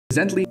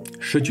Presently,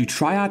 should you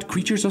try out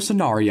Creatures of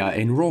Sonaria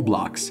in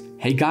Roblox?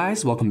 Hey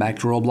guys, welcome back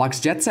to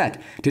Roblox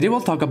Jetset. Today we'll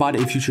talk about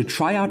if you should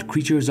try out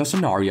Creatures of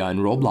Sonaria in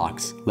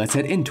Roblox. Let's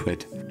head into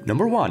it.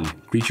 Number 1.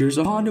 Creatures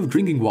of pond of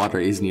drinking water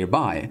is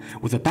nearby,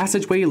 with a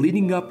passageway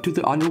leading up to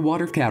the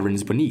underwater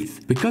caverns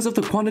beneath. Because of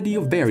the quantity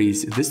of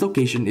berries, this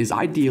location is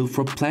ideal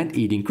for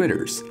plant-eating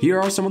critters.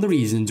 Here are some of the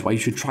reasons why you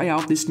should try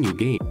out this new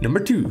game. Number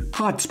 2.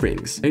 Hot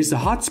Springs. There is a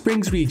hot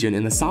springs region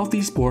in the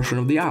southeast portion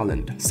of the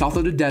island, south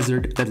of the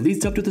desert that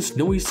leads up to the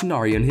snowy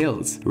Sonarian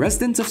hills.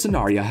 Residents of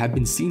Sonaria have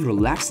been seen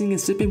relaxing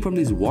and sipping from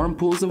these warm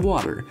pools of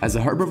water. As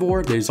a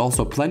herbivore, there is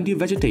also plenty of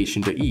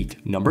vegetation to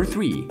eat. Number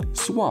 3.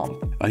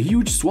 Swamp. A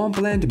huge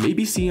swampland may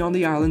be seen on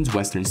the island's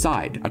western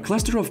side, a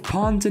cluster of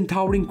ponds and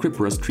towering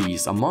cypress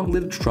trees among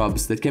little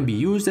shrubs that can be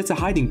used as a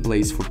hiding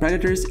place for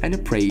predators, and a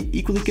prey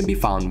equally can be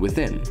found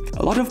within.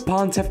 A lot of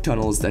ponds have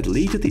tunnels that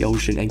lead to the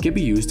ocean and can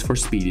be used for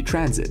speedy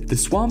transit. The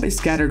swamp is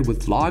scattered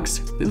with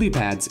logs, lily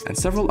pads, and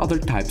several other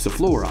types of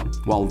flora,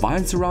 while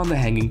vines surround the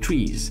hanging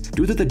trees.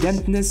 Due to the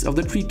denseness of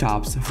the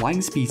treetops,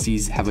 flying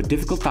species have a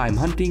difficult time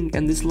hunting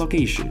in this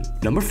location.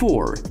 Number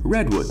 4.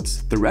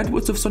 Redwoods. The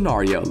redwoods of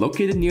Sonaria,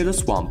 located near the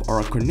swamp, are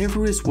a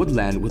coniferous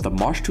woodland with a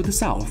marsh to the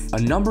south.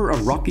 A number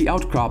of rocky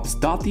outcrops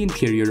dot the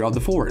interior of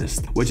the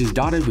forest, which is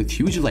dotted with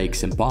huge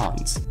lakes and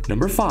ponds.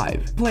 Number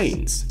 5.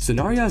 Plains.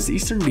 Sonaria's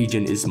eastern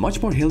region is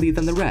much more hilly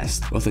than the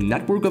rest, with a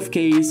network of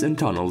caves and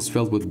tunnels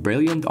filled with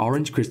brilliant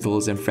orange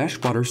crystals and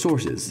freshwater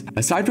sources.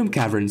 Aside from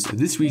caverns,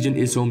 this region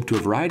is home to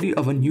a variety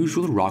of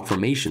unusual rock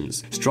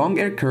formations. Strong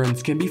air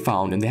currents can be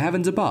found in the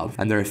heavens above,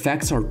 and their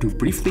effects are to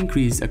briefly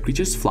increase a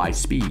creature's flight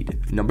speed.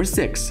 Number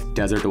 6.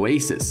 Desert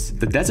Oasis.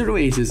 The desert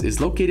oasis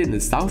is located in the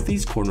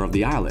southeast corner of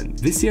the island.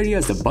 This area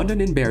is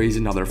abundant in berries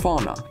and other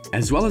fauna,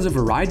 as well as a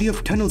variety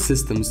of tunnel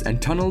systems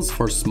and tunnels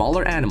for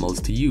smaller animals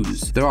to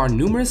use. There are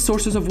numerous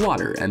sources of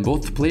water, and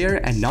both player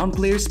and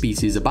non-player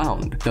species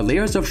abound. The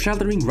layers of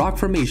sheltering rock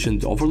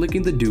formations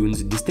overlooking the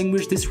dunes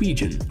distinguish this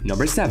region.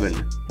 Number 7.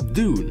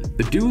 Dune.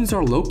 The dunes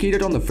are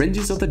located on the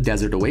fringes of the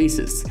desert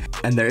oasis,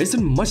 and there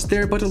isn't much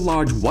there but a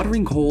large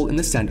watering hole in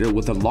the center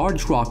with a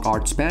large rock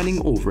art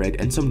spanning over it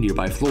and some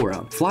nearby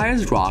flora.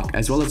 Flyer's Rock,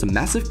 as well as a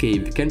massive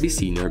cave, can be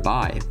seen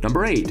nearby.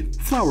 Number 8.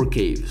 Flower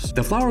Caves.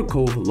 The Flower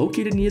Cove,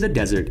 located near the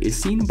desert, is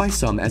seen by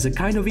some as a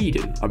kind of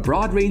Eden. A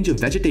broad range of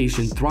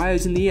vegetation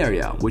thrives in the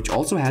area, which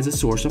also has a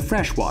source of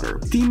fresh water,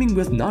 teeming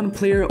with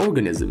non-player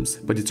organisms,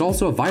 but it's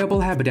also a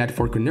viable habitat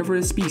for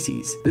carnivorous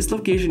species. This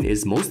location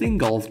is mostly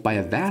engulfed by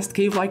a vast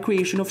cave-like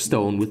creation of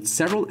stone with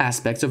several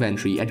aspects of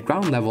entry at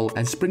ground level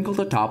and sprinkled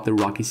atop the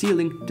rocky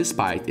ceiling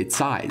despite its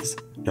size.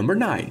 Number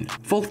 9.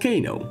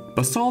 Volcano.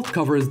 Basalt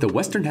covers the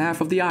western half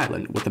of the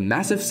island, with a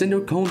massive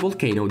cinder cone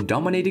volcano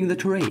dominating the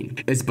terrain.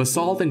 Its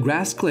basalt and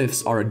grass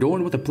cliffs are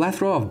adorned with a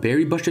plethora of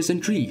berry bushes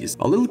and trees.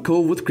 A little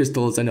cove with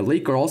crystals and a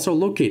lake are also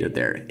located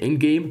there.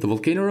 In-game, the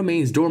volcano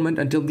remains dormant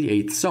until the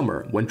 8th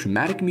summer, when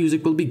dramatic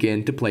music will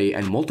begin to play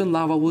and molten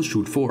lava will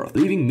shoot forth,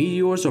 leaving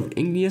meteors of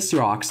igneous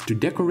rocks to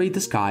decorate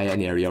the sky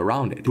and area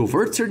around it. To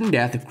avert certain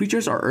death,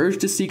 creatures are urged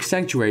to seek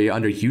sanctuary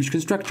under huge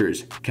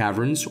constructors,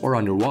 caverns, or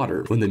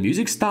underwater. When the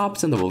music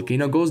stops and the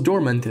volcano goes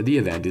dormant, the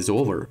event is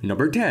over.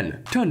 Number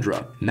 10.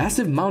 Tundra.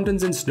 Massive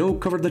mountains and snow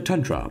cover the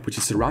tundra, which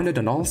is surrounded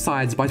on all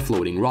sides by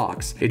floating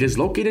rocks. It is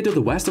located to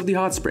the west of the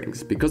hot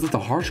springs. Because of the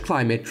harsh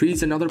climate,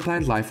 trees and other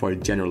plant life are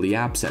generally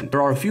absent.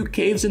 There are a few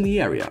caves in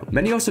the area.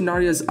 Many of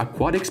Sonaria's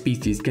aquatic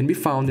species can be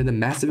found in the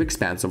massive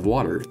expanse of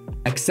water,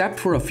 except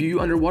for a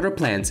few underwater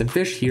plants and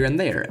fish here and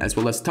there, as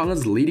well as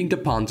tunnels leading to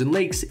ponds and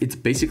lakes. It's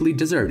basically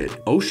deserted.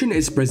 Ocean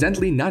is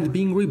presently not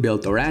being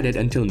rebuilt or added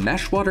until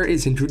mesh water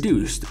is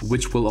introduced,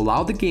 which will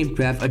allow the game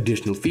to have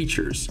additional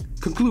features.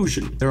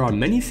 Conclusion. There are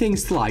many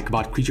things to like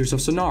about Creatures of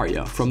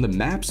Sonaria, from the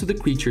maps to the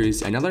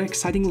creatures and other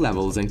exciting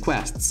levels and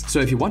quests. So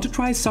if you want to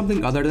try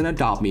something other than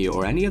Adopt Me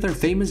or any other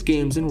famous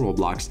games in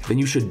Roblox, then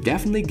you should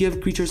definitely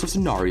give Creatures of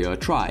Sonaria a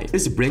try.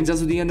 This brings us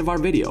to the end of our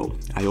video.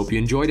 I hope you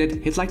enjoyed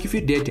it. Hit like if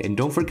you did, and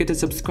don't forget to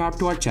subscribe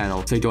to our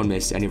channel so you don't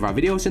miss any of our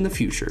videos in the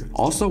future.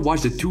 Also,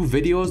 watch the 2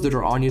 videos that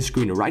are on your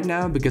screen right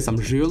now because I'm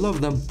sure you'll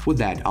love them. With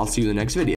that, I'll see you in the next video.